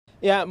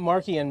Yeah,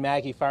 Marky and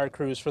Maggie fire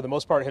crews, for the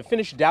most part, have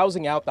finished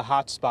dousing out the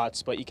hot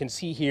spots, but you can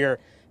see here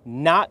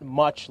not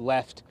much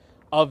left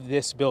of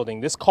this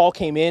building. This call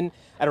came in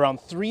at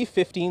around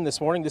 3:15 this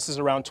morning. This is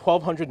around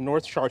 1200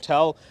 North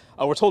Chartel.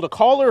 We're told a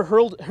caller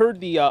heard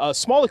the a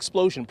small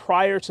explosion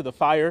prior to the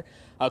fire.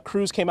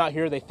 Crews came out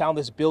here. They found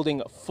this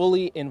building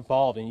fully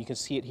involved, and you can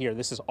see it here.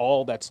 This is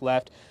all that's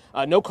left.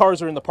 No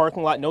cars are in the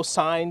parking lot, no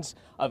signs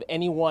of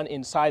anyone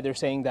inside. They're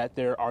saying that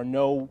there are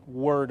no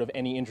word of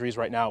any injuries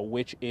right now,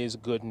 which is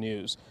good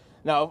news.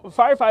 Now,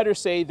 firefighters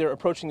say they're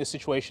approaching the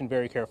situation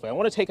very carefully. I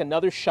want to take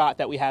another shot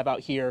that we have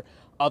out here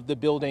of the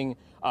building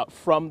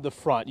from the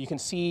front. You can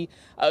see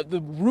the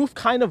roof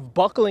kind of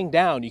buckling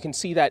down. You can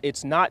see that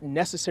it's not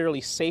necessarily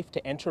safe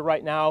to enter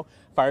right now.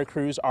 Fire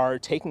crews are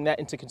taking that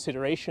into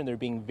consideration. They're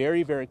being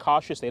very, very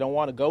cautious. They don't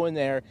want to go in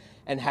there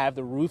and have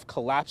the roof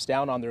collapse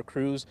down on their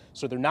crews.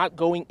 So they're not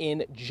going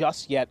in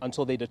just yet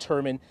until they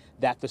determine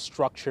that the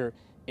structure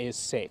is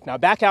safe. Now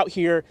back out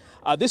here,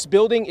 this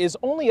building is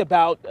only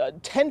about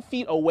 10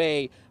 feet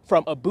away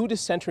from a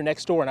Buddhist center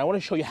next door, and I want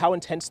to show you how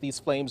intense these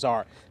flames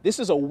are. This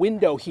is a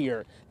window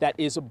here that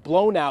is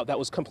blown out, that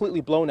was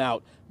completely blown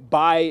out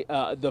by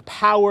the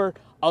power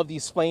of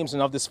these flames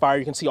and of this fire.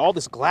 You can see all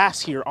this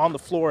glass here on the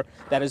floor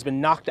that has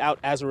been knocked out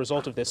as a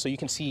result of this, so you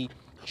can see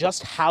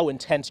just how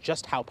intense,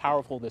 just how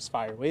powerful this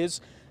fire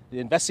is. The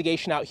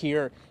investigation out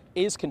here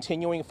is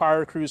continuing.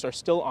 Fire crews are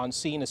still on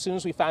scene. As soon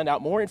as we find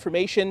out more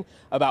information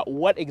about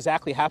what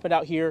exactly happened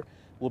out here,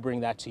 we'll bring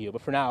that to you.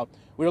 But for now,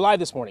 we're live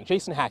this morning.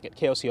 Jason Hackett,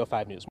 KOCO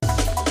 5 News.